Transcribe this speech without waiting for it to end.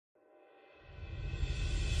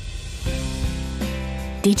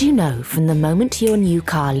Did you know from the moment your new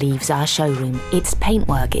car leaves our showroom, its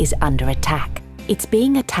paintwork is under attack? It's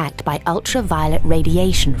being attacked by ultraviolet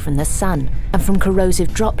radiation from the sun and from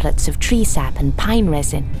corrosive droplets of tree sap and pine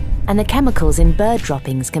resin. And the chemicals in bird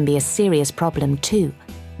droppings can be a serious problem too.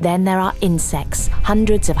 Then there are insects,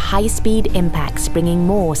 hundreds of high-speed impacts bringing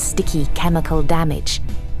more sticky chemical damage.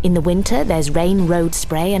 In the winter, there's rain, road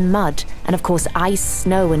spray and mud, and of course ice,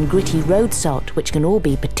 snow and gritty road salt, which can all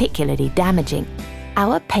be particularly damaging.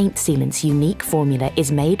 Our paint sealant's unique formula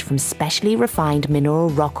is made from specially refined mineral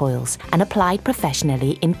rock oils and applied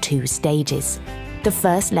professionally in 2 stages. The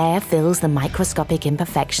first layer fills the microscopic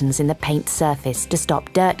imperfections in the paint surface to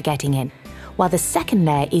stop dirt getting in, while the second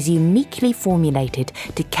layer is uniquely formulated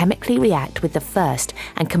to chemically react with the first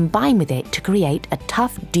and combine with it to create a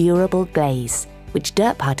tough, durable glaze, which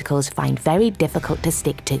dirt particles find very difficult to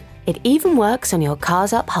stick to. It even works on your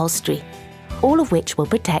car's upholstery, all of which will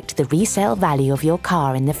protect the resale value of your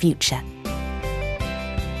car in the future.